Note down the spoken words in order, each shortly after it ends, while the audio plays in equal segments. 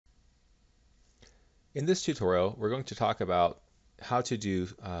In this tutorial, we're going to talk about how to do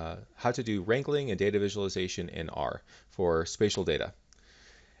wrangling and data visualization in R for spatial data.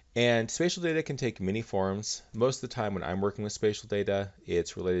 And spatial data can take many forms. Most of the time when I'm working with spatial data,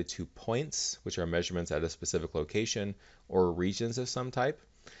 it's related to points, which are measurements at a specific location, or regions of some type.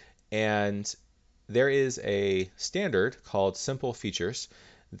 And there is a standard called simple features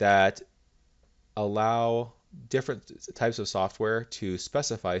that allow different types of software to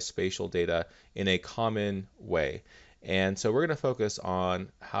specify spatial data in a common way. And so we're going to focus on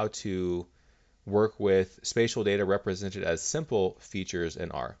how to work with spatial data represented as simple features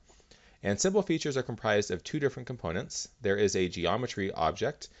in R. And simple features are comprised of two different components. There is a geometry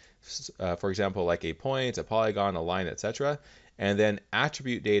object, for example, like a point, a polygon, a line, etc., and then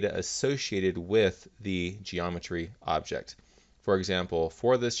attribute data associated with the geometry object. For example,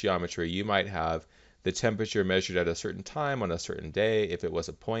 for this geometry, you might have the temperature measured at a certain time on a certain day if it was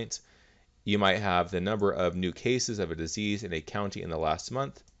a point. You might have the number of new cases of a disease in a county in the last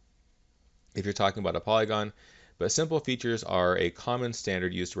month if you're talking about a polygon. But simple features are a common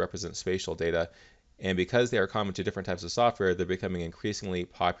standard used to represent spatial data. And because they are common to different types of software, they're becoming increasingly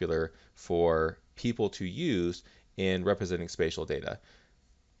popular for people to use in representing spatial data.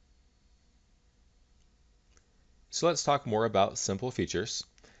 So let's talk more about simple features.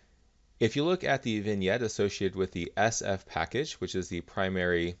 If you look at the vignette associated with the SF package, which is the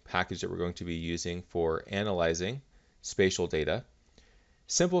primary package that we're going to be using for analyzing spatial data,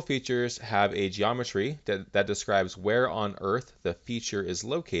 simple features have a geometry that describes where on Earth the feature is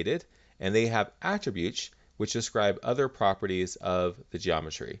located, and they have attributes which describe other properties of the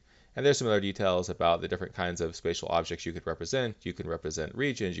geometry. And there's some other details about the different kinds of spatial objects you could represent. You can represent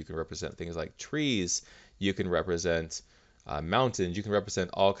regions, you can represent things like trees, you can represent mountains, you can represent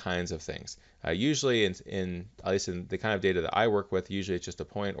all kinds of things. Usually at least in the kind of data that I work with, usually it's just a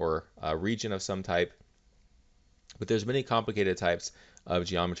point or a region of some type. But there's many complicated types of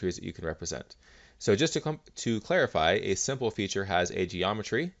geometries that you can represent. So just to clarify, a simple feature has a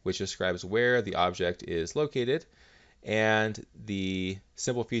geometry which describes where the object is located, and the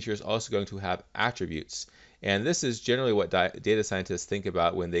simple feature is also going to have attributes. And this is generally what data scientists think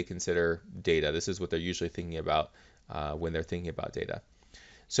about when they consider data. This is what they're usually thinking about when they're thinking about data.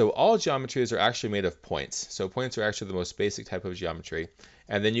 So all geometries are actually made of points. So points are actually the most basic type of geometry.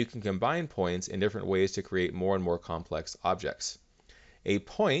 And then you can combine points in different ways to create more and more complex objects. A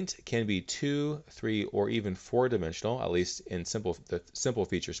point can be 2, 3, or even 4-dimensional, at least in the simple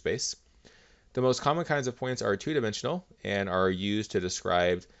feature space. The most common kinds of points are 2-dimensional and are used to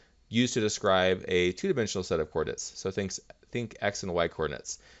describe a 2-dimensional set of coordinates. So think x and y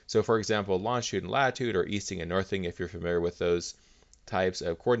coordinates. So for example, longitude and latitude, or easting and northing, if you're familiar with those types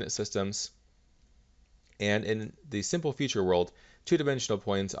of coordinate systems. And in the simple feature world, 2-dimensional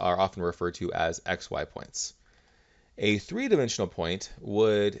points are often referred to as xy points. A 3-dimensional point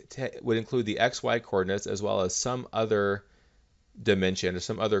would include the xy coordinates as well as some other dimension or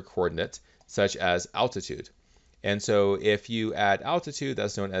some other coordinate, such as altitude. And so if you add altitude,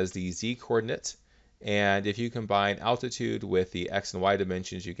 that's known as the z coordinate. And if you combine altitude with the x and y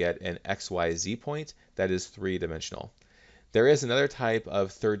dimensions, you get an xyz point that is 3-dimensional. There is another type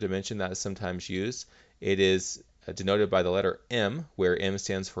of third dimension that is sometimes used. It is denoted by the letter m, where m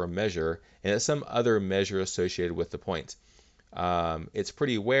stands for measure, and it's some other measure associated with the point. It's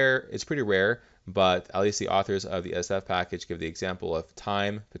pretty rare, but at least the authors of the SF package give the example of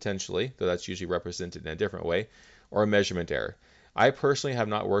time, potentially, though that's usually represented in a different way, or a measurement error. I personally have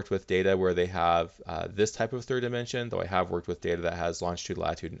not worked with data where they have this type of third dimension, though I have worked with data that has longitude,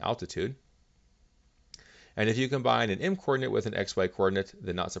 latitude, and altitude. And if you combine an m coordinate with an xy coordinate,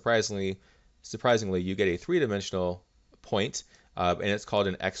 then not surprisingly, you get a 3-dimensional point, and it's called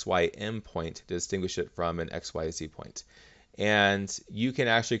an xym point to distinguish it from an xyz point. And you can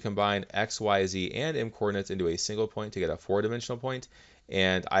actually combine x, y, z, and m coordinates into a single point to get a 4-dimensional point,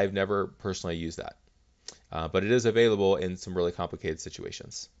 and I've never personally used that. But it is available in some really complicated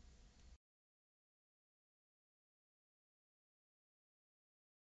situations.